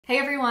Hey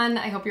everyone,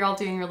 I hope you're all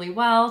doing really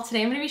well.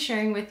 Today I'm going to be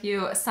sharing with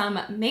you some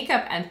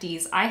makeup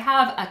empties. I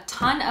have a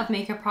ton of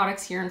makeup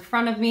products here in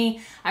front of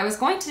me. I was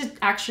going to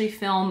actually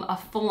film a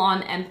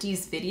full-on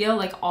empties video,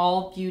 like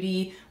all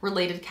beauty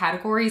related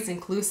categories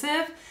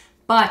inclusive,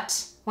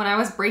 but when I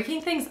was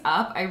breaking things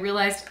up, I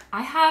realized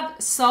I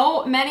have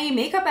so many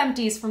makeup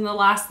empties from the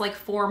last like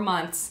 4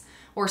 months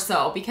or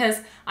so, because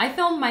I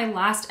filmed my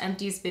last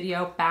empties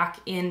video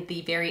back in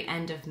the very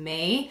end of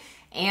May.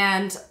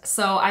 And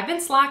so I've been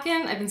slacking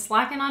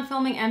on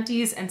filming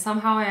empties, and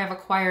somehow I have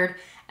acquired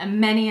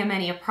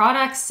many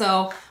products.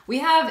 So we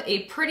have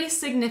a pretty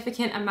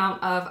significant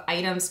amount of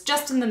items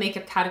just in the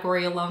makeup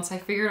category alone. So I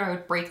figured I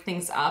would break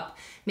things up,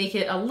 make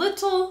it a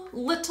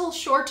little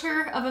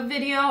shorter of a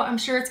video. I'm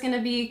sure it's gonna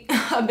be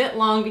a bit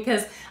long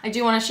because I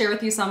do wanna share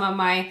with you some of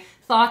my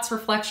thoughts,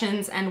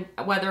 reflections, and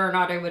whether or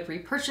not I would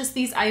repurchase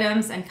these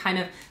items, and kind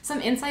of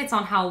some insights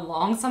on how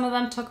long some of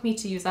them took me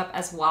to use up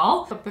as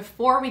well. But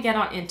before we get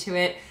on into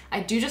it,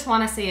 I do just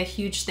want to say a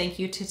huge thank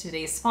you to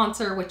today's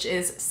sponsor, which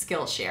is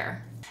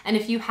Skillshare. And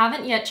if you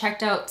haven't yet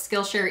checked out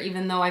Skillshare,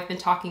 even though I've been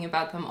talking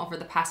about them over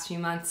the past few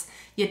months,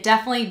 you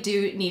definitely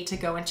do need to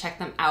go and check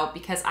them out,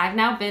 because I've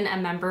now been a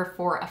member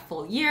for a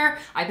full year.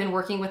 I've been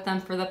working with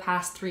them for the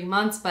past 3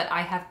 months, but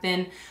I have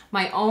been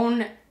my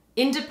own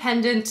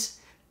independent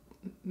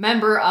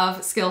member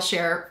of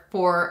Skillshare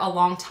for a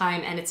long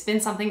time, and it's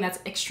been something that's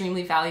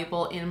extremely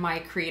valuable in my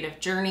creative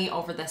journey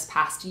over this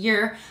past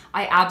year.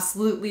 I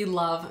absolutely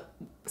love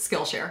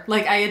Skillshare.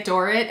 Like, I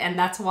adore it, and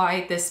that's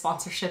why this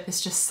sponsorship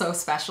is just so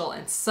special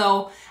and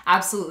so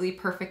absolutely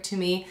perfect to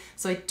me.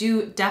 So I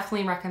do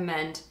definitely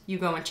recommend you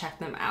go and check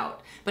them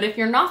out. But if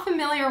you're not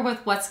familiar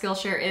with what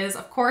Skillshare is,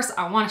 of course,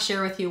 I want to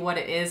share with you what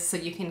it is so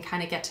you can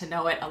kind of get to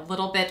know it a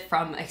little bit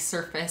from a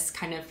surface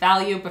kind of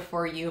value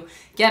before you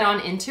get on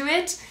into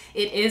it.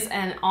 It is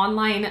an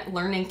online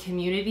learning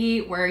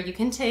community where you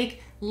can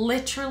take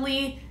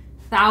literally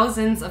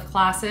thousands of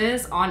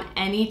classes on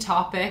any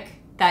topic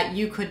that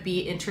you could be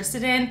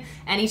interested in,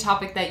 any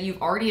topic that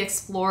you've already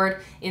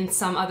explored in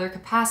some other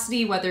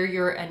capacity, whether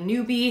you're a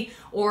newbie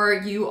or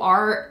you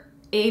are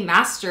a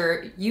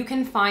master. You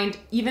can find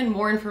even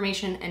more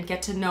information and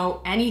get to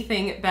know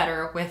anything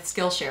better with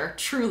Skillshare.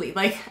 Truly,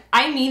 like,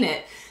 I mean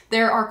it.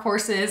 There are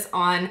courses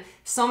on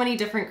so many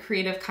different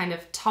creative kind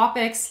of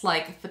topics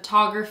like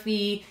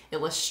photography,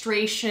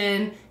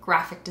 illustration,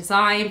 graphic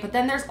design, but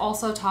then there's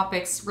also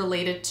topics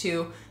related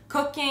to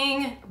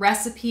cooking,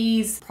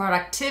 recipes,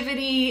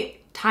 productivity,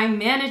 time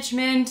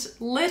management.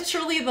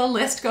 Literally the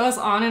list goes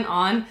on and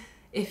on.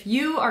 If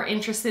you are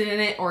interested in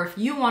it, or if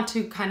you want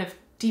to kind of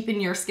deepen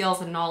your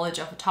skills and knowledge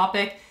of a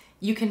topic,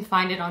 you can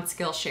find it on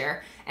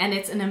Skillshare. And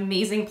it's an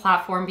amazing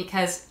platform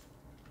because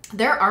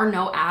there are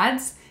no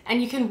ads, and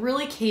you can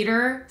really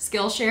cater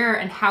Skillshare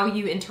and how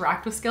you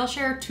interact with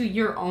Skillshare to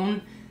your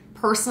own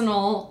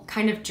personal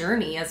kind of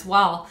journey as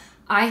well.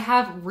 I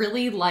have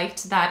really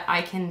liked that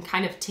I can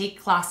kind of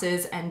take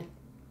classes and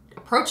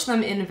approach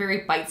them in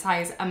very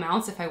bite-sized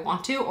amounts if I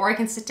want to, or I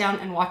can sit down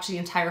and watch the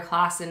entire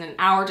class in an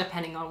hour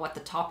depending on what the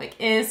topic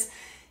is.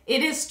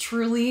 It is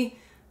truly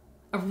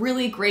a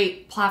really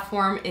great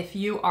platform if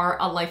you are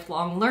a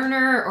lifelong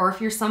learner, or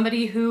if you're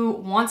somebody who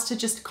wants to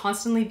just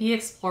constantly be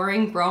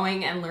exploring,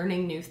 growing, and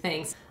learning new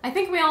things. I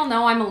think we all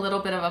know I'm a little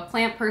bit of a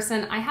plant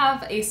person. I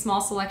have a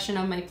small selection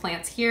of my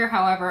plants here.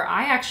 However,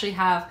 I actually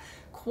have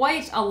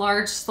quite a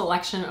large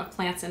selection of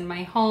plants in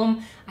my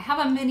home. I have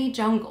a mini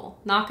jungle,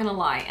 not gonna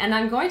lie, and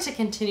I'm going to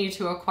continue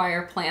to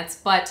acquire plants.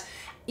 But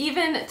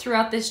even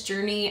throughout this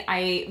journey,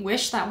 I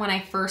wish that when I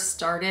first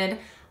started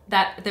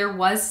that there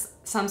was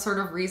some sort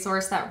of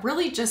resource that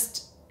really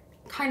just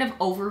kind of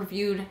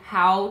overviewed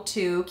how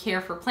to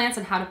care for plants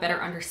and how to better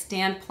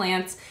understand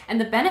plants and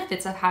the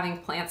benefits of having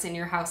plants in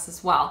your house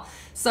as well.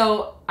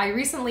 So I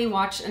recently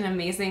watched an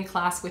amazing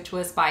class which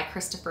was by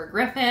Christopher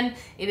Griffin.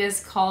 It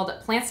is called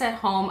Plants at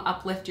Home,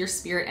 Uplift Your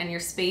Spirit and Your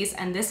Space.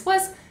 And this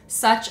was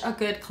such a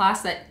good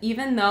class that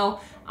even though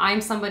I'm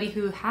somebody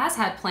who has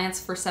had plants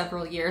for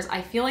several years,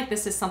 I feel like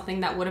this is something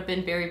that would have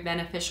been very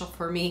beneficial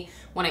for me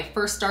when I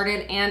first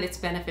started, and it's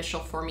beneficial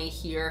for me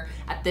here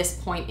at this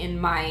point in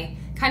my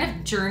kind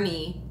of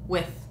journey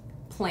with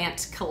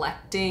plant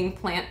collecting,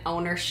 plant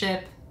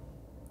ownership,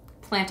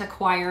 plant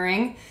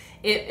acquiring.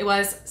 It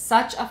was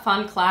such a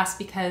fun class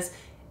because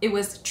it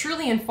was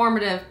truly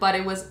informative, but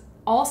it was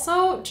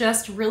also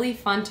just really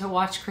fun to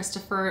watch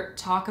Christopher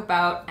talk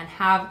about and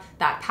have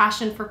that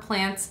passion for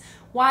plants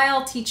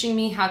while teaching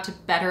me how to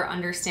better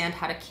understand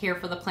how to care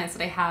for the plants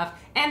that I have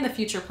and the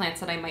future plants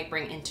that I might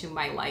bring into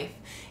my life.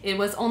 It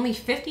was only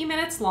 50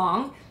 minutes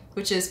long,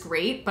 which is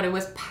great, but it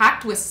was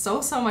packed with so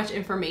much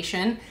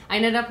information. I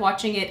ended up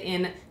watching it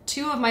in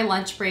 2 of my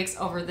lunch breaks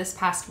over this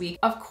past week.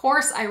 Of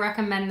course, I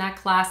recommend that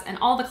class and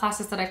all the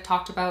classes that I've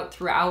talked about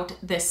throughout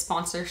this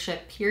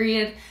sponsorship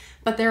period.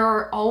 But there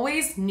are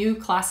always new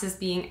classes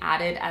being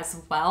added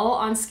as well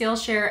on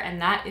Skillshare,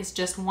 and that is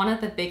just one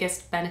of the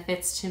biggest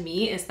benefits to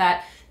me, is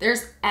that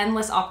there's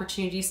endless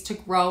opportunities to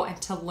grow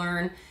and to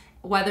learn.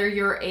 Whether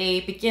you're a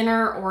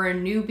beginner or a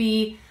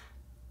newbie,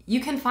 you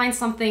can find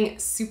something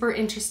super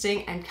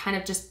interesting and kind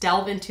of just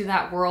delve into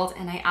that world.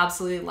 And I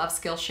absolutely love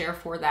Skillshare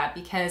for that,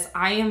 because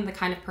I am the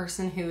kind of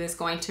person who is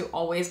going to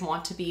always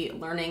want to be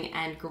learning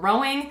and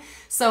growing.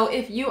 So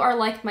if you are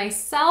like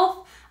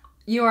myself,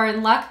 you are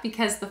in luck,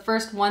 because the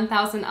first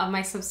 1,000 of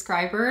my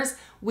subscribers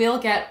will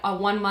get a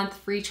 1-month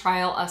free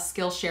trial of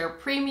Skillshare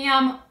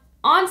Premium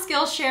on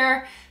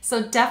Skillshare.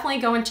 So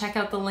definitely go and check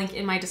out the link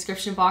in my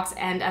description box,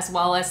 and as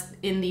well as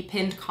in the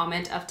pinned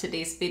comment of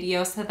today's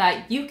video, so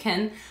that you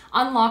can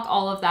unlock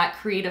all of that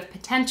creative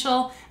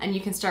potential and you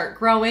can start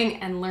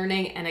growing and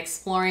learning and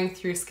exploring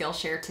through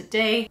Skillshare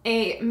today.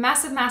 A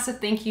massive,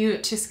 massive thank you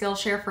to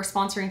Skillshare for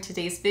sponsoring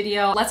today's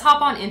video. Let's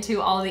hop on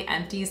into all of the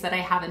empties that I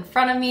have in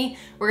front of me.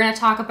 We're gonna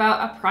talk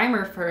about a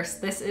primer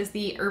first. This is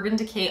the Urban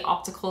Decay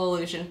Optical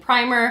Illusion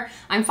Primer.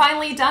 I'm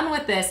finally done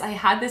with this. I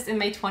had this in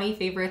my 20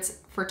 favorites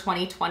for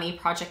 2020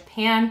 Project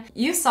Pan.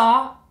 You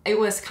saw it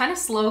was kind of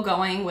slow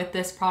going with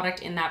this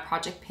product in that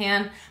Project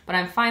Pan, but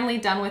I'm finally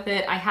done with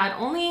it. I had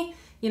only,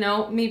 you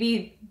know,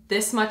 maybe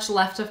this much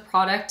left of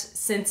product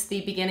since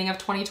the beginning of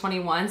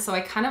 2021. So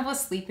I kind of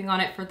was sleeping on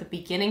it for the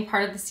beginning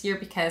part of this year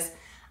because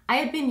I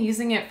had been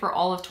using it for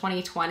all of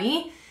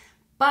 2020,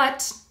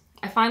 but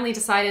I finally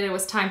decided it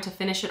was time to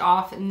finish it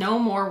off. No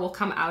more will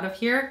come out of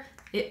here.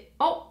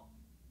 Oh,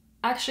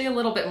 actually a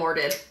little bit more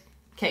did.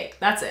 Okay,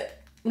 that's it.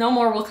 No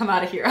more will come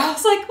out of here. I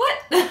was like,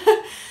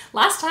 what?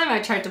 Last time I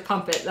tried to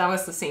pump it, that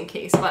was the same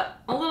case, but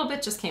a little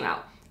bit just came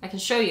out. I can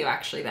show you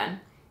actually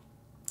then.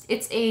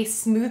 It's a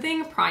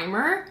smoothing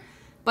primer,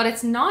 but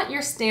it's not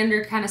your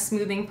standard kind of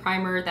smoothing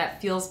primer that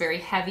feels very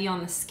heavy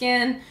on the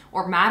skin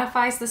or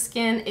mattifies the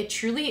skin. It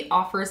truly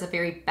offers a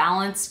very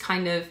balanced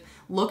kind of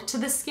look to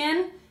the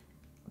skin,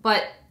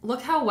 but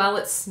look how well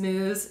it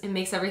smooths. It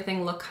makes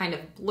everything look kind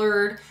of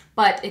blurred,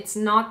 but it's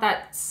not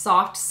that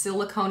soft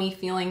silicone-y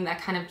feeling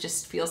that kind of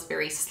just feels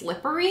very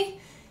slippery.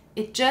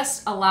 It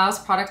just allows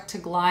product to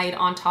glide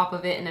on top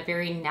of it in a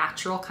very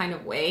natural kind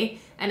of way.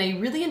 And I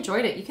really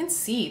enjoyed it. You can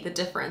see the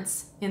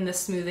difference in the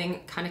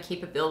smoothing kind of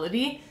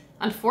capability.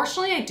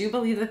 Unfortunately, I do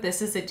believe that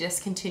this is a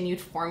discontinued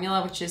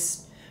formula, which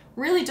is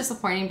really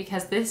disappointing,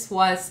 because this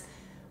was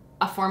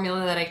a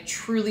formula that I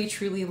truly,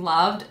 truly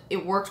loved.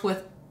 It worked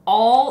with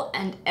all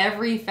and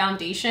every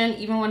foundation.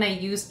 Even when I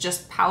used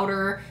just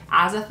powder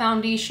as a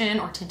foundation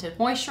or tinted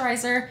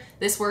moisturizer,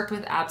 this worked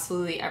with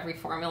absolutely every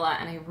formula,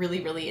 and I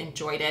really, really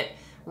enjoyed it,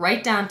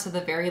 right down to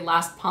the very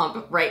last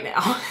pump right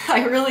now.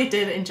 I really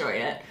did enjoy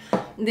it.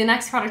 The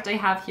next product I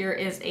have here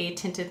is a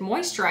tinted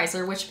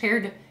moisturizer, which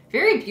paired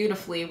very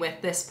beautifully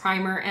with this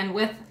primer and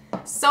with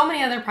so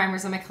many other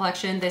primers in my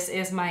collection. This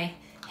is my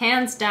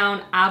hands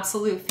down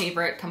absolute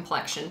favorite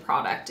Complexion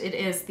product. It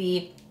is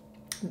the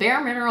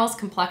Bare Minerals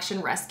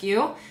Complexion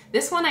Rescue.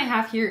 This one I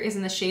have here is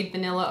in the shade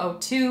Vanilla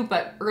 02,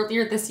 but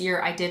earlier this year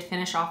I did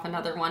finish off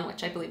another one,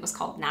 which I believe was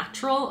called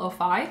Natural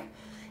 05.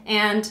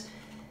 And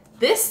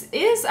this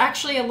is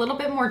actually a little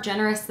bit more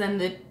generous than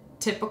the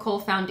typical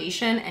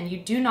foundation, and you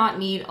do not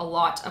need a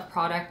lot of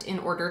product in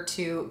order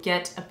to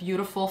get a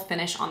beautiful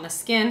finish on the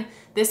skin.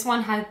 This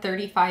one had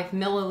 35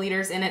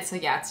 milliliters in it, so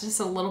yeah, it's just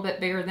a little bit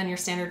bigger than your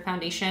standard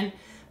foundation,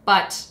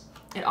 but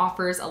it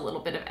offers a little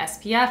bit of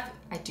SPF.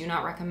 I do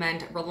not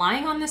recommend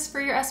relying on this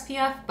for your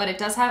SPF, but it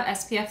does have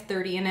SPF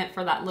 30 in it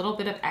for that little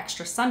bit of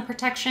extra sun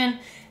protection,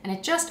 and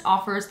it just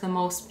offers the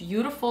most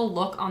beautiful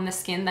look on the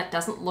skin that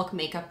doesn't look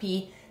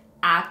makeup-y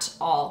at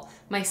all.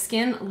 My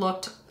skin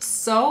looked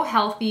so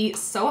healthy,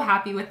 so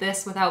happy with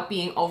this without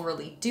being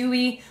overly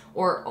dewy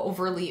or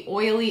overly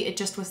oily. It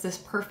just was this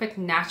perfect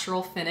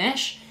natural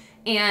finish.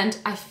 And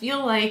I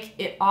feel like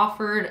it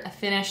offered a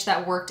finish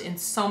that worked in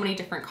so many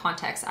different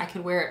contexts. I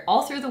could wear it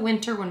all through the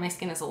winter when my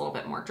skin is a little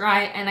bit more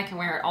dry, and I can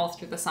wear it all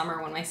through the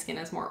summer when my skin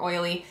is more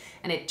oily,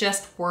 and it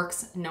just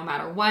works no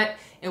matter what.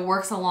 It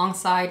works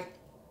alongside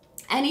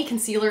any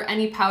concealer,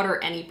 any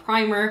powder, any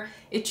primer.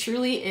 It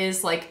truly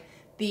is like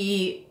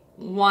the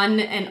one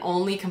and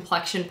only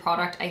complexion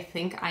product I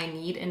think I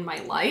need in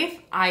my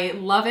life. I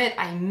love it.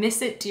 I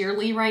miss it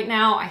dearly right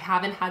now. I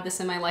haven't had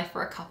this in my life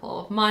for a couple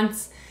of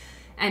months.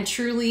 And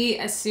truly,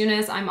 as soon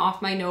as I'm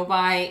off my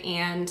no-buy,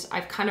 and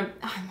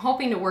I'm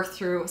hoping to work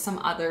through some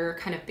other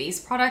kind of base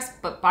products,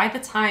 but by the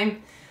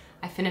time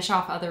I finish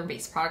off other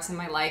base products in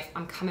my life,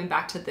 I'm coming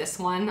back to this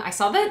one. I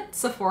saw that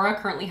Sephora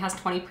currently has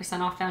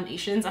 20% off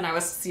foundations, and I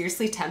was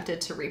seriously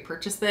tempted to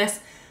repurchase this,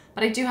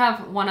 but I do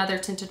have one other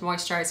tinted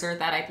moisturizer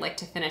that I'd like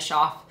to finish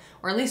off,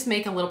 or at least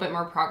make a little bit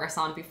more progress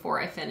on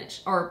before I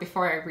finish, or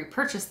before I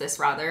repurchase this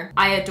rather.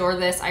 I adore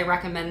this. I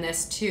recommend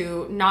this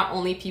to not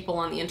only people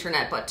on the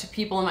internet, but to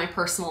people in my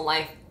personal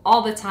life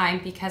all the time,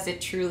 because it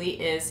truly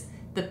is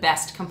the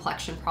best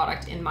complexion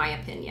product in my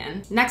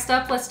opinion. Next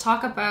up, let's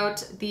talk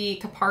about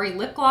the Kopari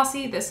Lip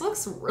Glossy. This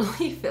looks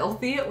really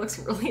filthy. It looks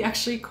really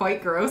actually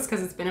quite gross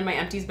because it's been in my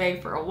empties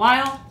bag for a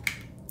while.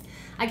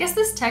 I guess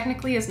this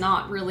technically is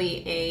not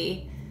really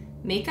a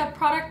makeup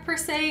product per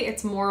se,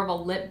 it's more of a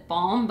lip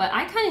balm, but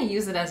I kind of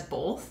use it as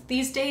both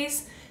these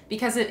days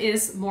because it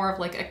is more of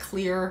like a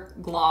clear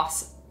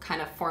gloss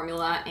kind of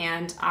formula,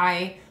 and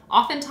I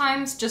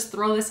oftentimes just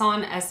throw this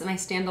on as my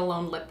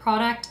standalone lip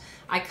product.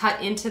 I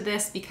cut into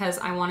this because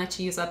I wanted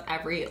to use up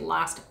every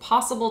last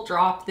possible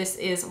drop. This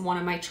is one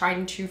of my tried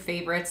and true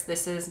favorites.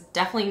 This is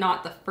definitely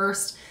not the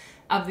first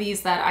of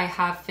these that I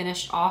have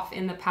finished off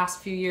in the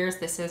past few years.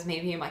 This is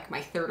maybe like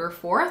my third or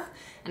fourth,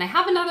 and I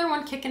have another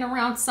one kicking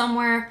around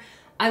somewhere.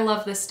 I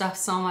love this stuff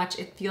so much.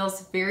 It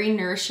feels very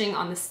nourishing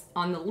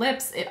on the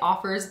lips. It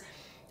offers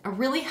a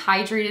really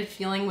hydrated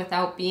feeling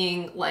without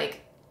being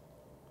like,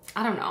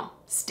 I don't know,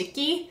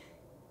 sticky.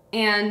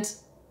 And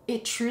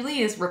it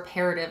truly is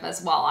reparative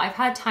as well. I've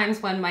had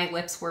times when my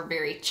lips were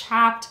very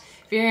chapped,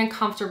 very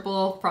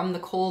uncomfortable from the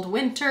cold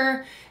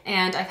winter,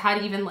 and I've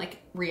had even like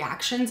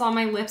reactions on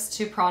my lips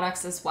to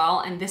products as well,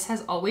 and this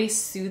has always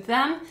soothed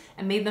them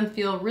and made them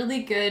feel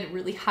really good,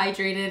 really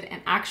hydrated,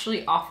 and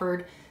actually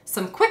offered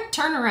some quick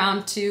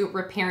turnaround to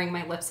repairing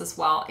my lips as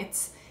well.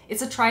 It's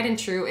a tried and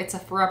true, it's a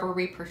forever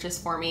repurchase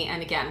for me,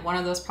 and again, one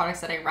of those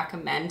products that I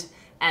recommend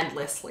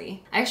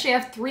endlessly. I actually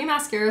have 3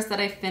 mascaras that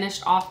I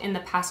finished off in the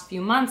past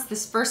few months.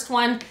 This first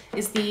one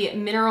is the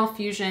Mineral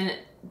Fusion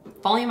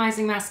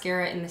Volumizing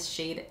Mascara in the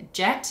shade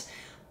Jet.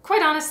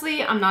 Quite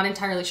honestly, I'm not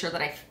entirely sure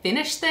that I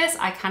finished this.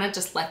 I kind of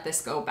just let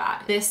this go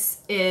bad.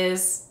 This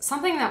is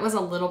something that was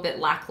a little bit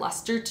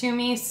lackluster to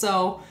me,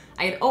 so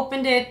I had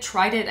opened it,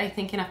 tried it, I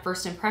think in a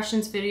first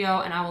impressions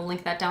video, and I will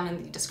link that down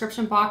in the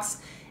description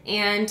box,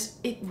 and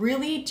it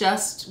really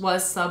just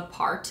was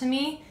subpar to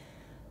me.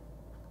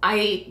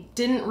 I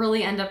didn't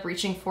really end up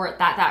reaching for it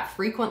that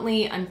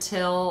frequently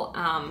until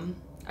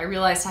I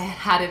realized I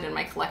had it in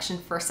my collection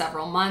for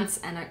several months,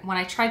 and when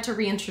I tried to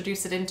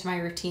reintroduce it into my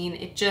routine,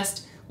 it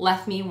just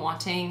left me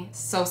wanting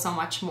so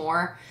much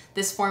more.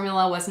 This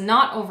formula was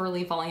not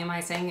overly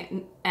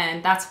volumizing,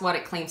 and that's what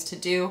it claims to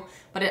do,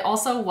 but it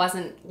also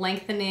wasn't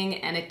lengthening,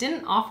 and it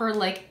didn't offer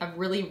like a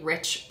really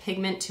rich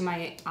pigment to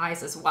my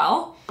eyes as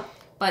well.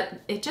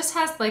 But it just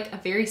has like a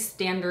very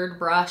standard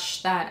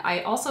brush that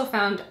I also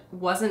found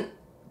wasn't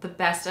the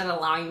best at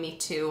allowing me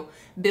to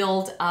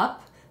build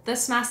up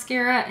this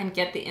mascara and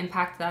get the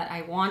impact that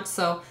I want.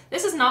 So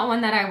this is not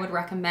one that I would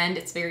recommend.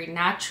 It's very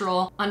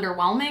natural,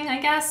 underwhelming, I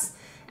guess.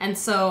 And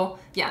so,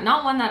 yeah,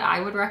 not one that I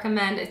would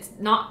recommend. It's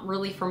not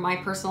really for my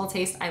personal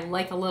taste. I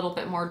like a little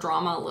bit more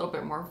drama, a little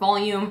bit more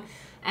volume,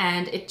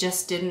 and it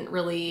just didn't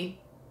really,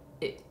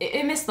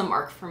 it missed the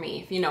mark for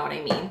me, if you know what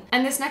I mean.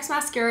 And this next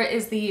mascara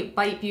is the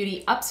Bite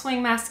Beauty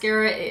Upswing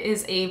Mascara. It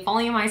is a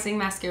volumizing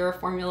mascara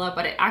formula,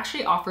 but it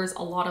actually offers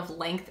a lot of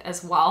length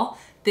as well.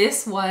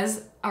 This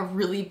was a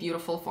really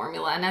beautiful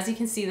formula, and as you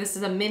can see, this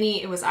is a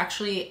mini. It was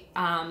actually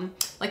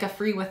like a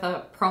free with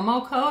a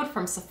promo code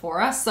from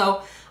Sephora,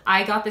 so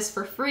I got this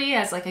for free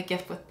as like a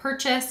gift with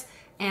purchase,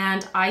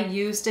 and I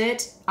used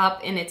it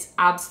up in its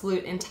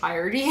absolute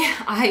entirety.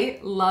 I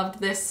loved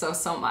this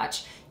so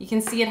much. You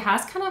can see it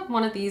has kind of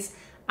one of these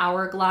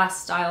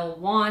hourglass style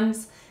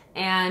wands,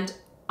 and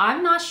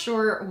I'm not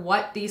sure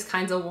what these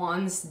kinds of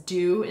wands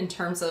do in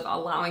terms of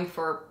allowing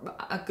for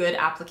a good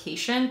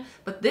application,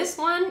 but this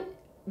one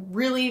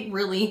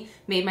really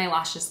made my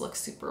lashes look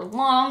super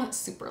long,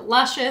 super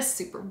luscious,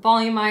 super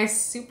volumized,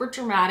 super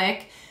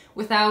dramatic,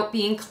 without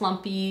being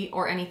clumpy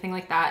or anything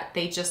like that.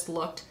 They just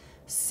looked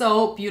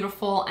so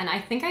beautiful, and I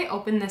think I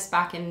opened this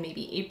back in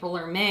maybe April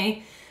or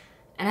May,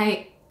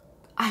 and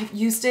I've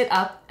used it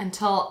up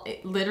until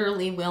it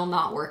literally will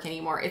not work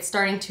anymore. It's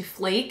starting to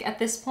flake at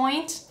this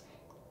point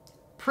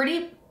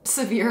pretty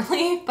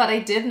severely, but I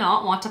did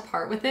not want to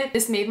part with it.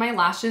 This made my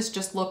lashes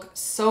just look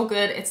so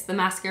good. It's the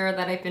mascara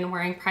that I've been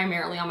wearing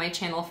primarily on my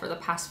channel for the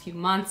past few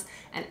months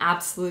and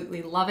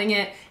absolutely loving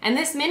it. And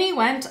this mini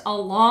went a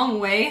long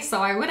way,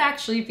 so I would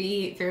actually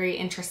be very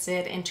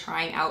interested in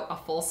trying out a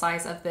full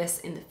size of this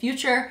in the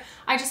future.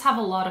 I just have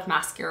a lot of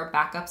mascara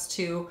backups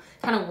to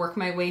kind of work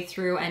my way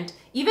through, and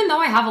even though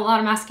I have a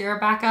lot of mascara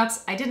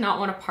backups, I did not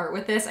want to part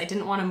with this. I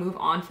didn't want to move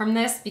on from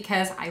this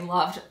because I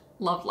loved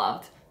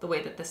the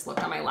way that this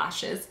looked on my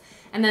lashes.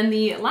 And then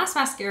the last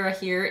mascara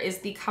here is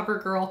the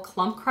Covergirl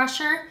Clump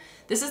Crusher.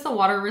 This is the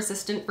water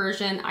resistant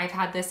version. I've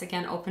had this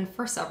again open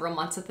for several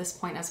months at this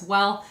point as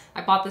well.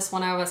 I bought this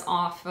when I was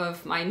off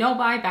of my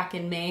no-buy back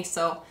in May,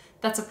 so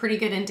that's a pretty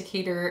good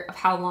indicator of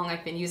how long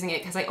I've been using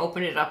it because I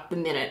opened it up the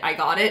minute I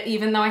got it.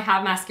 Even though I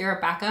have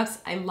mascara backups,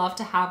 I love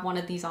to have one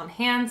of these on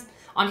hand.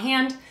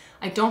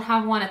 I don't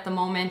have one at the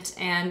moment,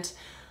 and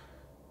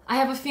I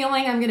have a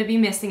feeling I'm gonna be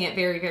missing it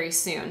very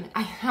soon.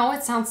 I know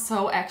it sounds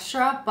so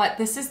extra, but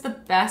this is the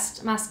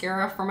best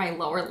mascara for my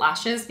lower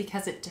lashes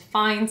because it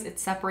defines, it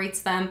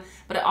separates them,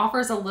 but it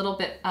offers a little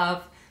bit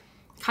of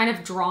kind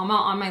of drama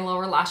on my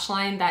lower lash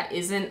line that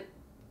isn't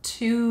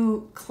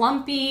too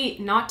clumpy,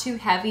 not too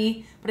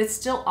heavy, but it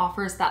still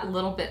offers that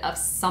little bit of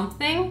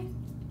something.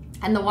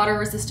 And the water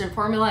resistant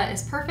formula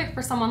is perfect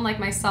for someone like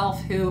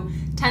myself who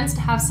tends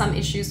to have some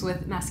issues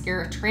with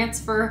mascara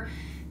transfer.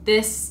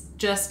 This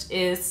just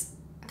is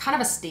kind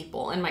of a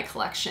staple in my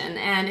collection,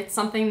 and it's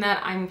something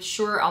that I'm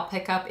sure I'll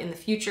pick up in the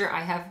future.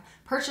 I have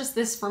purchased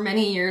this for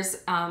many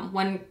years.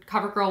 When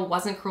Covergirl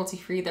wasn't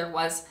cruelty-free, there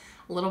was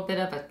a little bit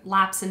of a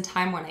lapse in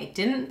time when I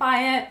didn't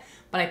buy it,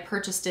 but I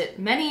purchased it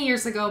many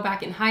years ago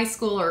back in high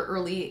school or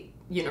early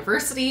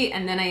university,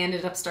 and then I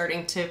ended up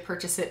starting to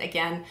purchase it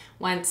again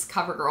once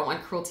Covergirl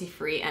went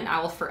cruelty-free, and I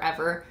will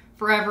forever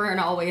and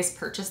always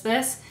purchase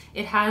this.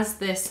 It has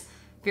this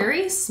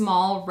very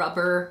small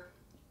rubber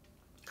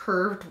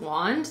curved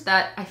wand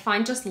that I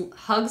find just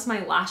hugs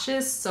my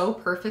lashes so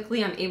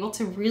perfectly. I'm able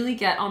to really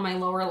get on my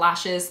lower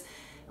lashes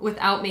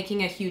without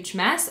making a huge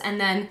mess, and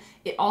then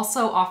it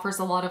also offers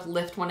a lot of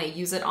lift when I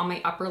use it on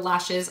my upper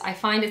lashes. I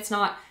find it's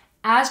not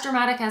as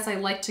dramatic as I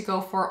like to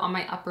go for on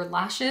my upper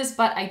lashes,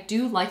 but I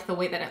do like the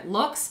way that it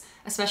looks,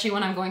 especially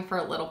when I'm going for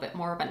a little bit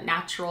more of a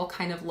natural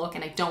kind of look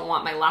and I don't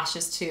want my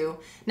lashes to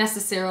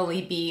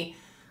necessarily be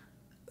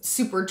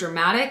super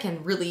dramatic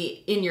and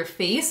really in your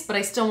face, but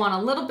I still want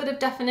a little bit of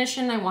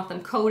definition. I want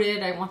them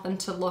coated. I want them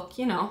to look,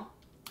 you know,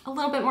 a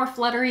little bit more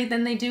fluttery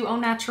than they do au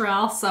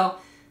naturel. So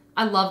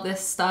I love this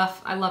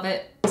stuff. I love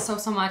it so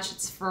much.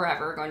 It's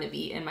forever going to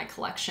be in my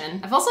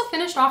collection. I've also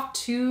finished off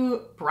 2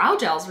 brow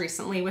gels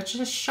recently, which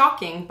is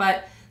shocking,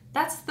 but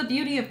that's the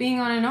beauty of being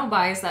on a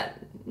no-buy, is that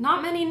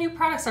not many new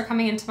products are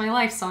coming into my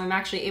life, so I'm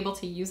actually able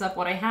to use up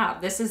what I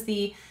have. This is the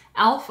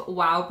e.l.f.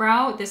 Wow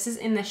Brow. This is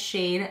in the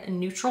shade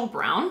Neutral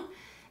Brown,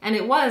 and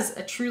it was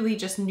a truly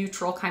just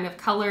neutral kind of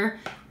color.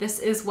 This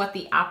is what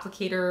the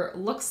applicator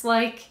looks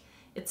like.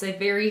 It's a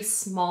very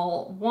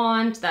small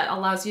wand that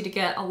allows you to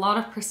get a lot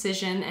of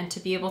precision and to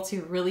be able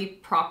to really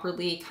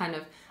properly kind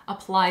of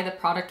apply the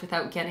product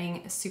without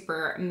getting a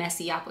super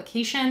messy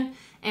application.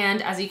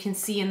 And as you can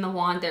see in the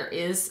wand, there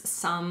is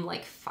some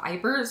like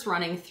fibers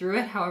running through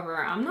it.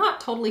 However, I'm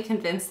not totally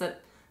convinced that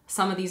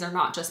some of these are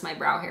not just my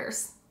brow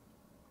hairs.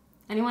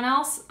 Anyone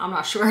else? I'm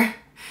not sure.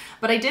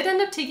 But I did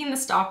end up taking the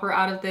stopper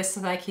out of this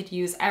so that I could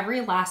use every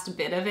last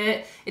bit of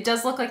it. It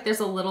does look like there's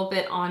a little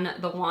bit on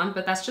the wand,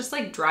 but that's just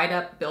like dried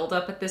up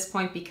buildup at this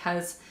point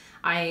because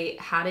I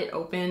had it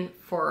open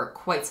for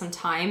quite some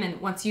time.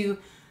 And once you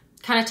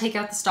kind of take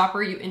out the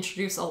stopper, you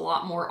introduce a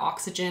lot more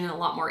oxygen and a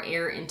lot more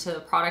air into the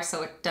product.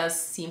 So it does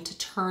seem to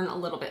turn a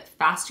little bit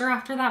faster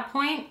after that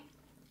point.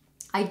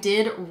 I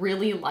did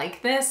really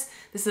like this.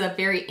 This is a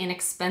very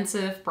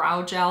inexpensive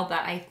brow gel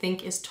that I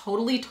think is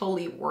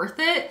totally worth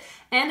it.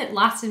 And it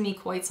lasted me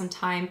quite some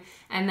time.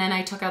 And then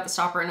I took out the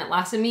stopper and it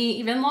lasted me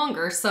even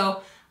longer.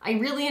 So I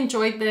really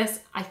enjoyed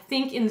this. I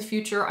think in the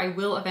future, I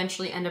will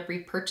eventually end up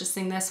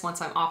repurchasing this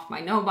once I'm off my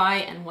no-buy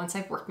and once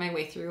I've worked my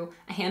way through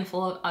a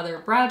handful of other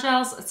brow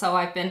gels. So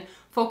I've been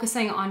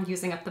focusing on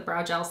using up the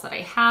brow gels that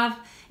I have,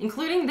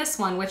 including this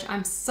one, which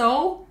I'm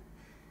so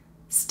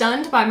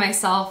stunned by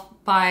myself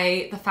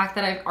by the fact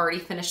that I've already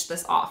finished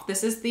this off.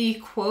 This is the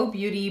Quo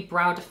Beauty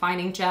Brow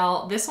Defining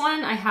Gel. This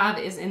one I have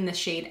is in the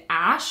shade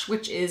Ash,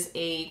 which is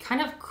a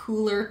kind of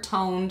cooler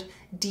toned,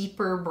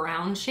 deeper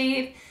brown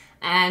shade.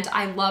 And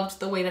I loved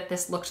the way that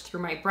this looked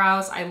through my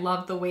brows. I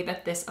loved the way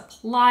that this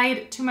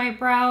applied to my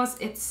brows.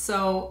 It's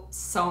so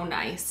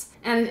nice.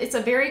 And it's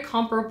a very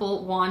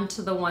comparable wand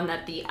to the one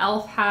that the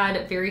e.l.f. had,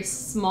 a very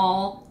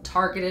small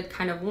targeted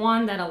kind of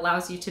wand that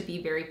allows you to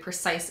be very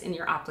precise in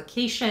your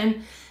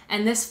application.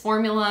 And this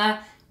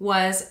formula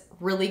was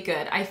really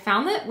good. I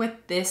found that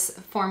with this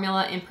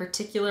formula in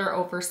particular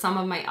over some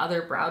of my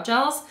other brow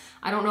gels,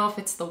 I don't know if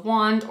it's the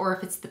wand or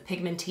if it's the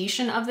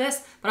pigmentation of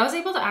this, but I was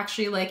able to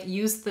actually like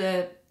use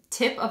the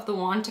tip of the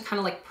wand to kind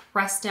of like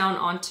press down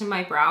onto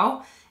my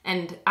brow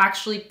and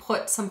actually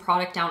put some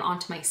product down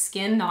onto my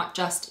skin, not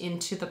just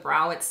into the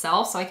brow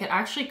itself. So I could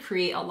actually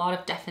create a lot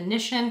of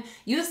definition,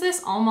 use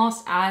this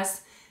almost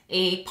as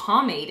a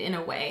pomade in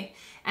a way.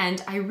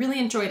 And I really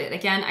enjoyed it.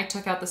 Again, I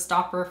took out the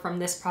stopper from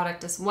this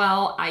product as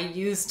well. I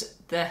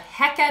used the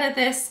heck out of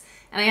this,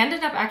 and I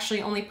ended up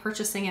actually only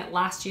purchasing it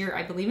last year,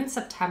 I believe in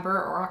September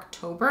or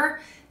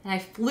October, and I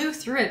flew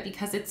through it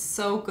because it's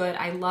so good.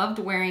 I loved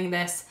wearing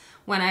this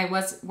when I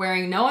was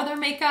wearing no other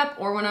makeup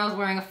or when I was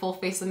wearing a full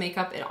face of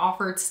makeup. It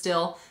offered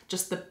still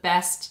just the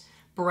best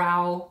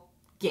brow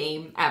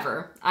game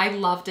ever. I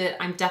loved it.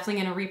 I'm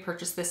definitely going to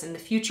repurchase this in the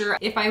future.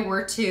 If I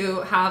were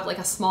to have like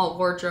a small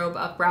wardrobe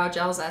of brow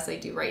gels as I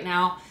do right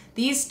now,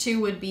 these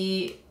two would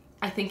be,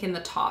 I think, in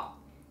the top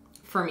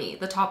for me,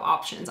 the top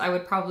options. I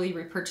would probably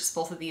repurchase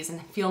both of these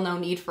and feel no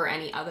need for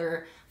any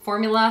other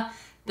formula.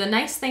 The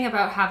nice thing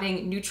about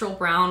having neutral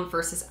brown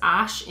versus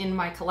ash in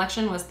my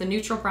collection was the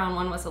neutral brown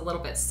one was a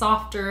little bit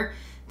softer.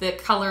 The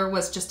color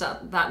was just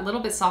that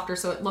little bit softer,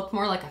 so it looked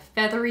more like a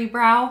feathery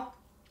brow.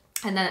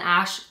 And then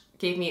ash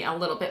gave me a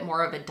little bit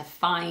more of a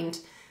defined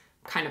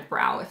kind of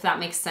brow, if that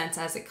makes sense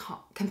as a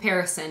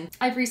comparison.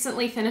 I've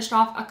recently finished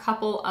off a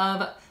couple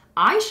of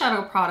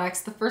eyeshadow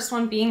products. The first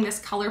one being this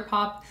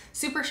Colourpop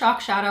Super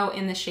Shock Shadow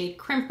in the shade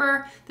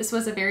Crimper. This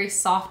was a very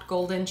soft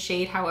golden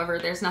shade. However,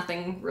 there's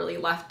nothing really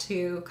left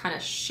to kind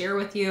of share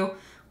with you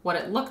what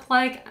it looked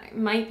like. I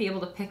might be able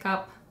to pick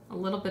up a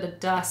little bit of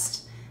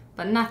dust,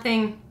 but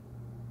nothing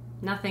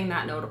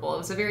that notable. It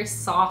was a very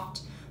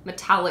soft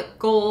metallic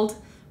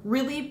gold.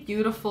 Really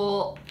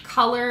beautiful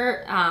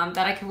color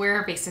that I could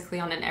wear basically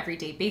on an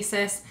everyday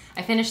basis.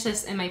 I finished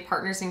this in my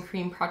Partners in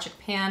Cream Project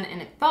pan,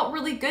 and it felt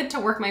really good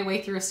to work my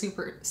way through a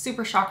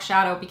super shock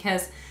shadow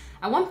because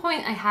at one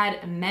point I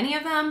had many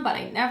of them, but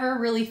I never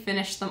really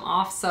finished them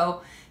off.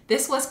 So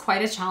This was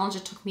quite a challenge.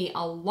 It took me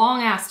a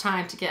long ass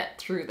time to get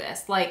through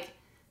this, like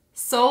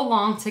so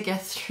long to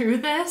get through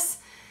this.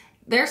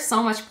 There's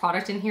so much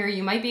product in here.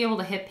 You might be able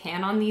to hit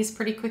pan on these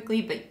pretty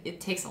quickly, but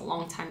it takes a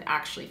long time to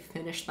actually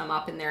finish them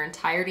up in their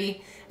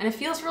entirety. And it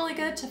feels really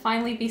good to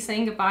finally be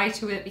saying goodbye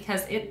to it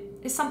because it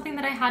is something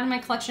that I had in my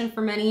collection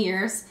for many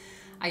years.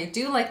 I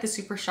do like the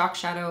Super Shock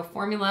Shadow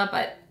formula,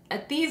 but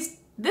at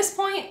this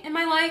point in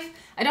my life,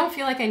 I don't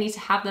feel like I need to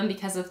have them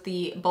because of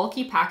the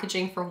bulky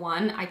packaging for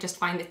one. I just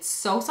find it's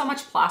so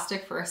much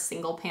plastic for a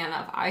single pan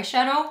of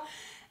eyeshadow.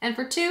 And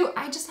for two,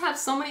 I just have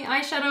so many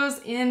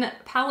eyeshadows in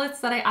palettes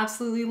that I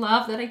absolutely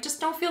love that I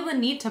just don't feel the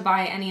need to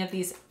buy any of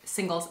these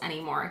singles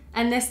anymore.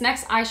 And this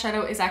next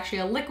eyeshadow is actually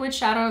a liquid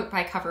shadow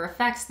by Cover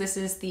FX. This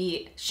is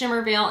the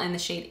Shimmer Veil in the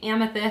shade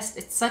Amethyst.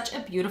 It's such a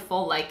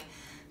beautiful, like,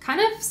 kind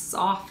of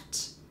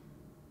soft,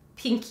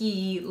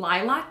 pinky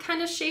lilac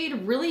kind of shade.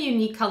 Really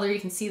unique color. You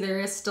can see there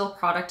is still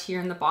product here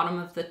in the bottom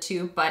of the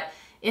tube, but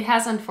it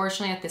has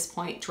unfortunately at this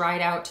point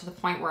dried out to the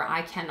point where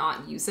I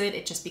cannot use it.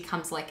 It just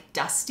becomes like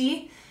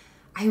dusty.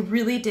 I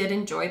really did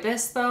enjoy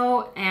this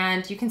though,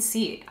 and you can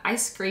see I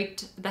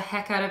scraped the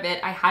heck out of it.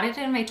 I had it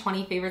in my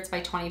 20 favorites by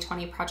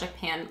 2020 project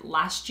pan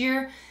last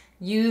year,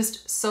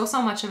 used so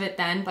much of it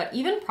then, but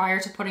even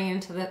prior to putting it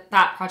into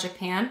that project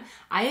pan,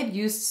 I had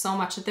used so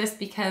much of this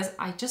because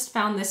I just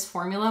found this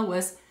formula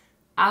was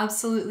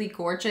absolutely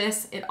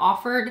gorgeous. It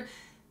offered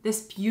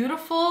this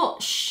beautiful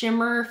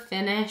shimmer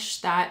finish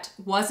that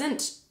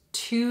wasn't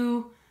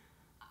too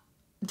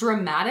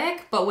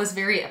dramatic, but was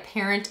very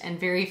apparent and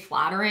very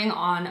flattering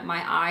on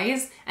my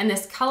eyes. And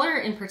this color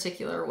in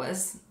particular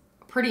was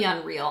pretty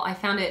unreal. I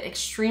found it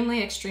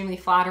extremely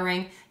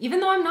flattering. Even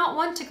though I'm not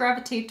one to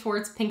gravitate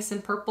towards pinks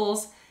and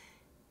purples,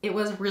 it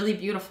was really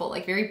beautiful,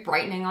 like very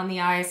brightening on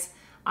the eyes.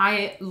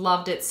 I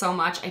loved it so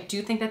much. I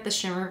do think that the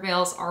Shimmer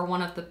Veils are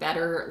one of the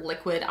better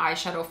liquid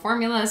eyeshadow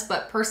formulas,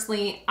 but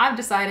personally, I've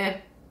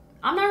decided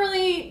I'm not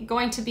really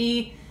going to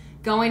be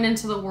going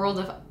into the world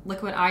of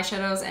liquid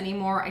eyeshadows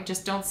anymore. I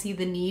just don't see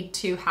the need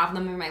to have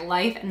them in my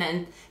life. And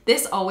then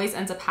this always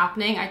ends up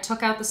happening. I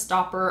took out the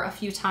stopper a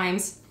few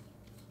times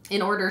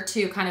in order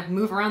to kind of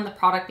move around the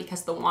product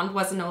because the wand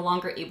was no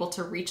longer able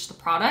to reach the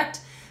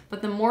product.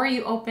 But the more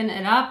you open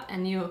it up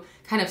and you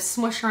kind of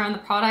smush around the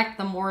product,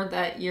 the more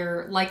that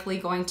you're likely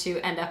going to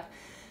end up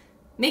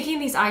making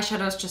these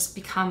eyeshadows just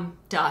become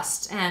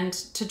dust and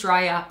to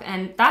dry up.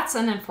 And that's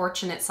an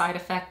unfortunate side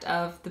effect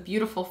of the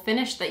beautiful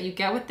finish that you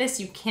get with this.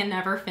 You can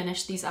never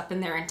finish these up in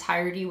their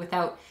entirety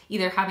without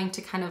either having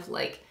to kind of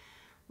like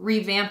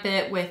revamp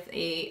it with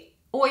a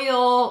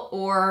oil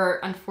or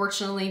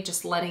unfortunately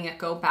just letting it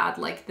go bad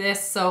like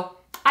this. So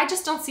I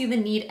just don't see the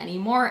need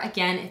anymore.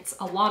 Again, it's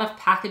a lot of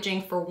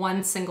packaging for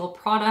one single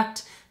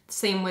product.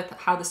 Same with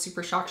how the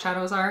Super Shock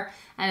shadows are.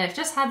 And I've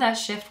just had that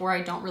shift where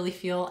I don't really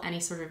feel any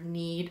sort of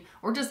need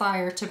or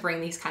desire to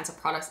bring these kinds of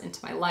products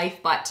into my life,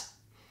 but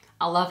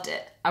I loved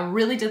it. I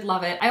really did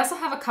love it. I also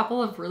have a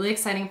couple of really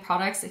exciting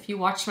products. If you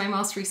watched my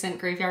most recent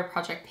Graveyard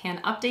Project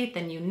Pan update,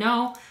 then you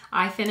know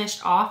I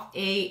finished off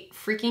a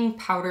freaking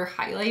powder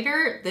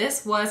highlighter.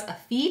 This was a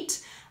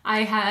feat.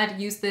 I had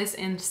used this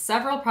in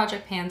several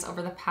project pans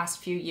over the past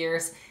few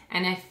years,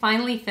 and I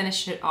finally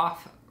finished it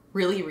off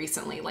really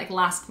recently, like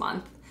last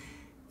month.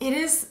 It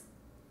is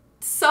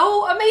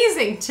so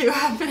amazing to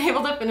have been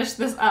able to finish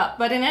this up.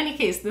 But in any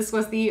case, this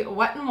was the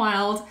Wet n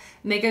Wild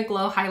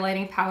Megaglo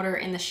highlighting powder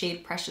in the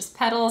shade Precious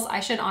Petals.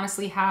 I should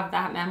honestly have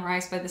that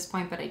memorized by this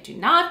point, but I do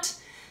not.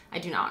 I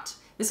do not.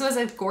 This was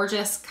a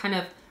gorgeous kind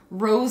of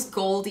rose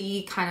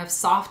goldy, kind of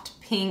soft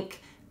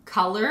pink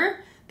color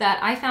that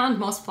I found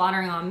most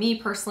flattering on me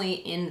personally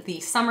in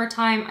the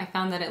summertime. I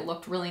found that it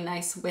looked really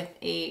nice with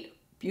a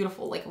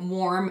beautiful, like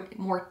warm,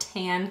 more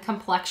tan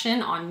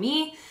complexion on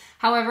me.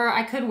 However,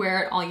 I could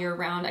wear it all year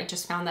round. I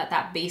just found that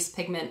that base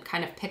pigment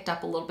kind of picked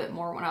up a little bit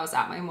more when I was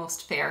at my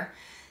most fair.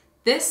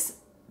 This,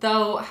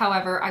 though,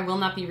 however, I will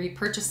not be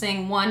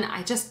repurchasing. One,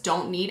 I just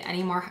don't need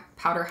any more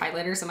powder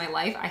highlighters in my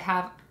life. I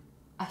have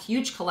a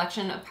huge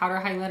collection of powder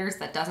highlighters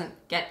that doesn't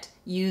get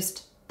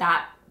used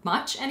that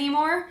much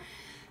anymore.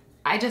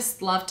 I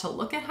just love to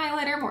look at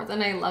highlighter more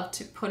than I love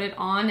to put it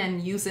on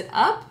and use it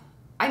up.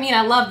 I mean,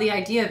 I love the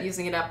idea of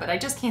using it up, but I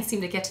just can't seem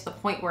to get to the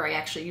point where I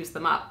actually use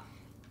them up.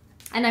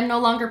 And I'm no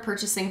longer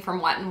purchasing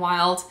from Wet n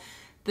Wild.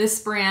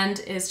 This brand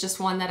is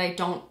just one that I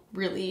don't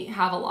really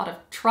have a lot of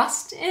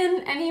trust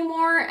in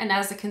anymore. And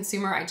as a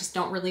consumer, I just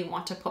don't really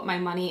want to put my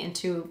money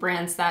into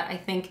brands that I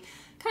think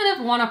kind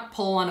of want to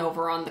pull one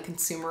over on the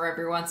consumer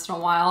every once in a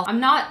while. I'm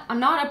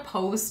not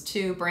opposed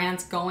to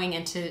brands going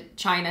into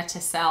China to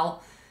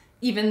sell,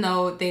 even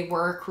though they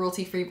were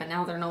cruelty-free, but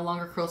now they're no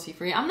longer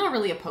cruelty-free. I'm not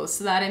really opposed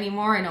to that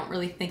anymore. I don't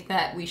really think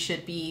that we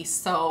should be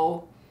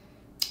so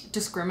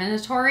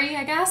discriminatory,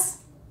 I guess.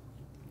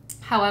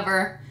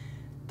 However,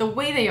 the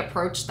way they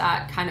approached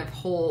that kind of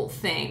whole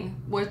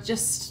thing was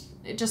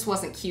it just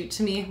wasn't cute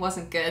to me, it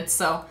wasn't good.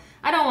 So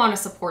I don't want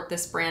to support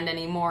this brand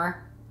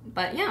anymore.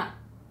 But yeah,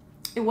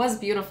 it was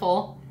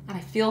beautiful and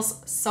it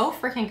feels so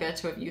freaking good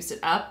to have used it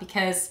up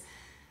because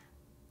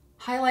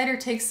highlighter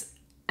takes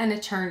an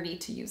eternity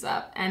to use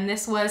up. And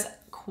this was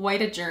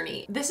quite a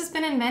journey. This has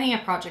been in many a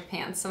project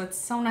pan, so it's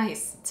so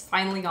nice. It's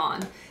finally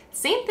gone.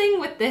 Same thing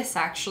with this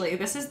actually.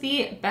 This is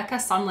the Becca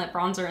Sunlit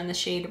bronzer in the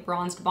shade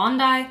Bronzed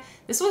Bondi.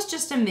 This was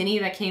just a mini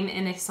that came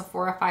in a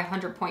Sephora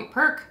 500 point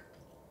perk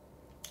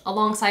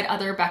alongside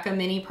other Becca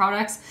mini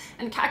products.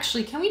 And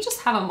actually, can we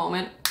just have a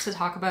moment to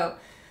talk about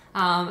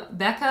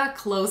Becca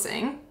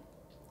closing,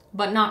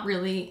 but not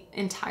really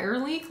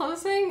entirely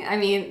closing? I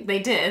mean, they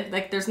did,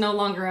 like there's no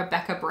longer a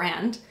Becca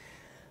brand.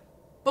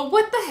 But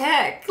what the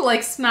heck?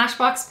 Like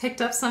Smashbox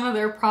picked up some of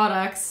their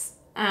products.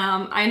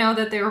 I know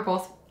that they were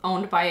both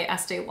owned by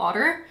Estee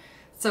Lauder,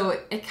 so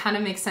it kind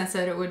of makes sense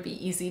that it would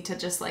be easy to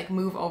just like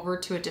move over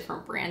to a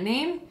different brand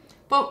name.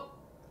 But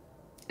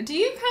do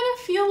you kind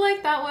of feel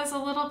like that was a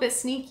little bit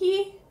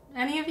sneaky?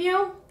 Any of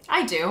you?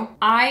 I do.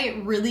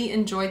 I really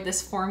enjoyed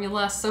this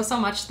formula so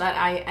much that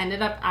I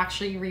ended up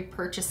actually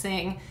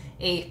repurchasing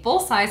a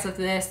full size of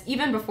this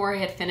even before I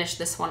had finished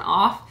this one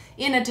off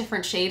in a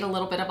different shade, a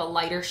little bit of a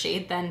lighter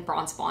shade than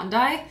Bronze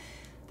Bondi.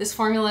 This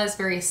formula is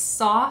very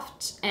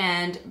soft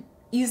and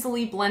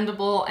easily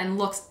blendable and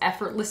looks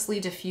effortlessly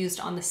diffused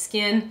on the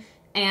skin.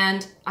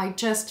 And I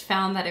just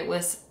found that it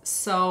was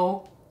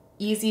so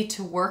easy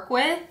to work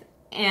with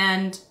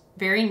and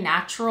very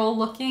natural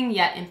looking,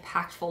 yet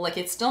impactful. Like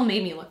it still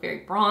made me look very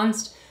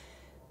bronzed.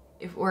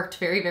 It worked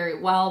very, very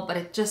well, but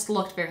it just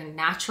looked very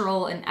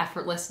natural and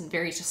effortless and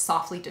very just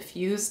softly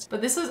diffused.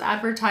 But this was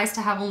advertised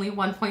to have only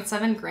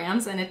 1.7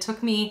 grams, and it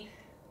took me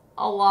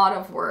a lot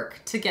of work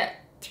to get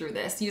through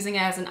this, using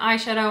it as an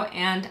eyeshadow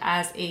and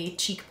as a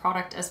cheek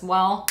product as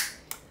well.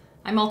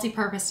 I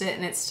multi-purposed it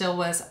and it still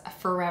was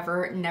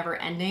forever never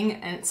ending,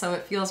 and so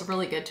it feels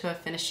really good to have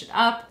finished it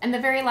up. And the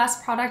very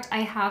last product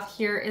I have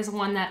here is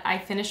one that I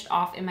finished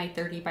off in my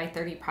 30 by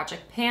 30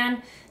 project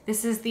pan.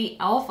 This is the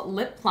e.l.f.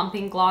 Lip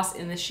Plumping Gloss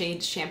in the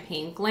shade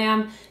Champagne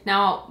Glam.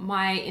 Now,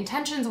 my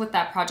intentions with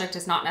that project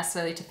is not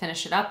necessarily to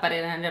finish it up, but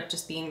it ended up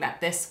just being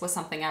that this was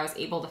something I was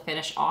able to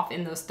finish off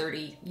in those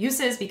 30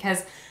 uses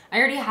because I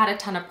already had a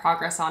ton of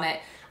progress on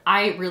it.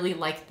 I really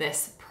like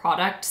this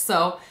product,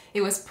 so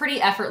it was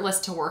pretty effortless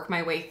to work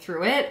my way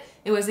through it.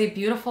 It was a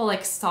beautiful,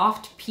 like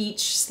soft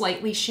peach,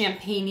 slightly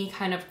champagne-y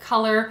kind of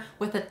color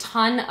with a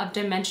ton of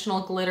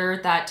dimensional glitter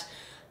that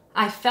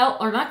I felt,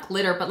 or not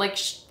glitter, but like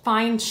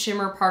fine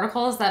shimmer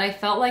particles that I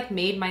felt like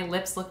made my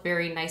lips look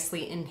very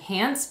nicely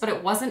enhanced, but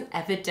it wasn't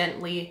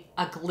evidently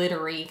a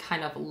glittery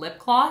kind of lip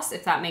gloss,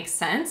 if that makes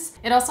sense.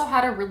 It also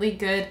had a really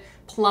good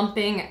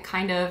plumping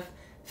kind of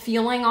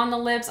feeling on the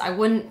lips. I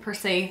wouldn't per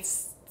se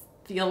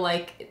feel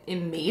like it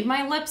made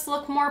my lips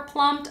look more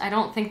plumped. I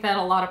don't think that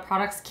a lot of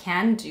products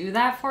can do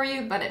that for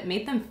you, but it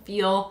made them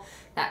feel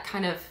that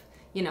kind of,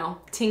 you know,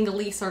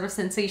 tingly sort of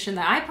sensation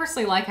that I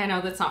personally like. I know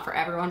that's not for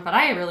everyone, but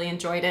I really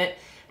enjoyed it.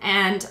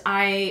 And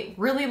I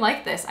really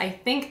like this. I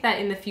think that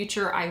in the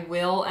future I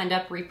will end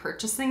up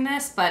repurchasing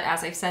this, but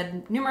as I've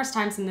said numerous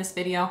times in this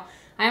video,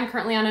 I am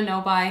currently on a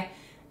no-buy,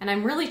 and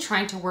I'm really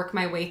trying to work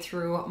my way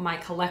through my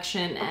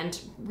collection and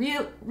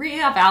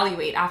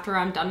reevaluate after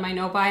I'm done my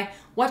no-buy,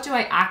 what do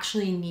I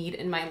actually need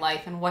in my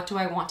life and what do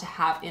I want to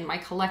have in my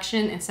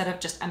collection instead of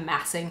just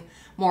amassing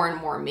more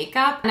and more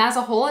makeup. And as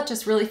a whole, it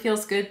just really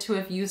feels good to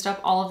have used up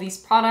all of these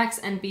products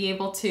and be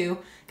able to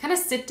kind of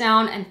sit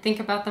down and think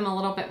about them a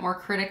little bit more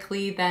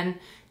critically than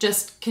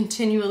just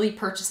continually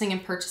purchasing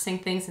and purchasing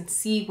things, and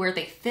see where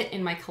they fit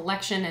in my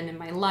collection and in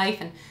my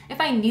life. And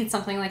if I need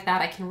something like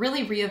that, I can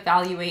really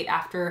reevaluate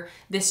after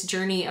this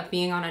journey of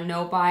being on a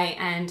no-buy.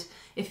 And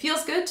it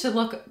feels good to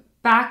look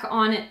back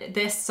on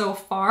this so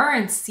far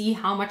and see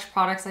how much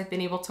products I've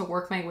been able to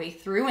work my way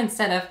through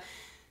instead of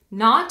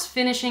not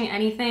finishing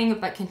anything,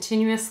 but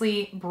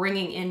continuously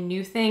bringing in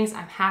new things.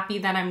 I'm happy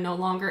that I'm no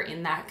longer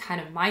in that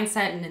kind of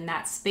mindset and in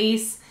that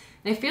space.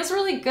 And it feels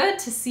really good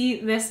to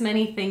see this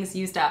many things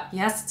used up.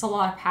 Yes, it's a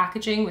lot of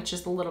packaging, which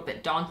is a little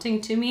bit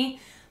daunting to me,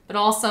 but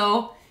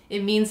also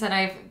it means that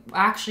I've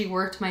actually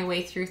worked my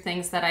way through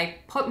things that I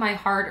put my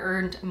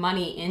hard-earned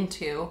money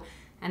into.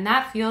 And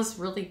that feels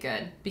really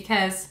good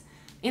because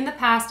in the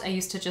past, I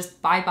used to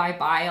just buy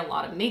a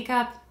lot of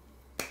makeup,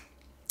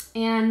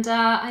 and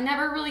I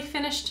never really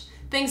finished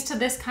things to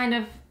this kind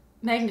of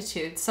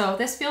magnitude. So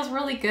this feels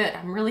really good.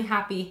 I'm really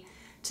happy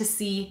to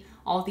see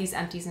all of these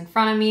empties in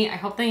front of me. I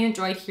hope that you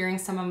enjoyed hearing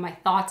some of my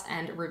thoughts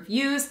and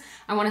reviews.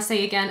 I want to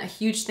say again, a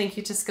huge thank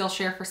you to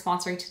Skillshare for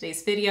sponsoring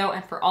today's video,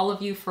 and for all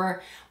of you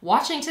for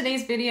watching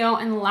today's video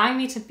and allowing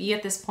me to be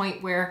at this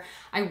point where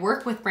I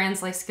work with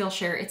brands like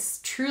Skillshare. It's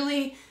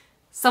truly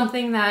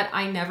something that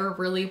I never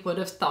really would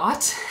have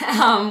thought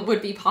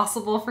would be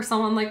possible for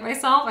someone like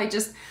myself.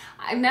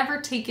 I've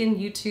never taken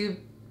YouTube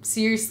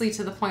seriously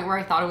to the point where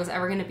I thought it was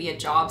ever going to be a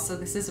job. So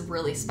this is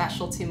really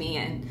special to me.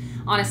 And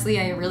honestly,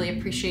 I really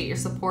appreciate your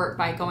support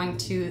by going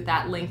to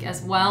that link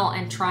as well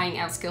and trying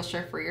out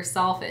Skillshare for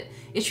yourself.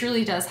 It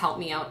truly does help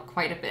me out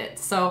quite a bit.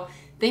 So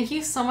thank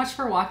you so much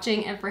for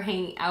watching and for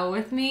hanging out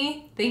with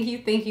me. Thank you,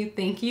 thank you,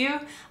 thank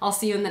you. I'll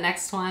see you in the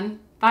next one.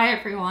 Bye,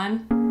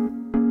 everyone.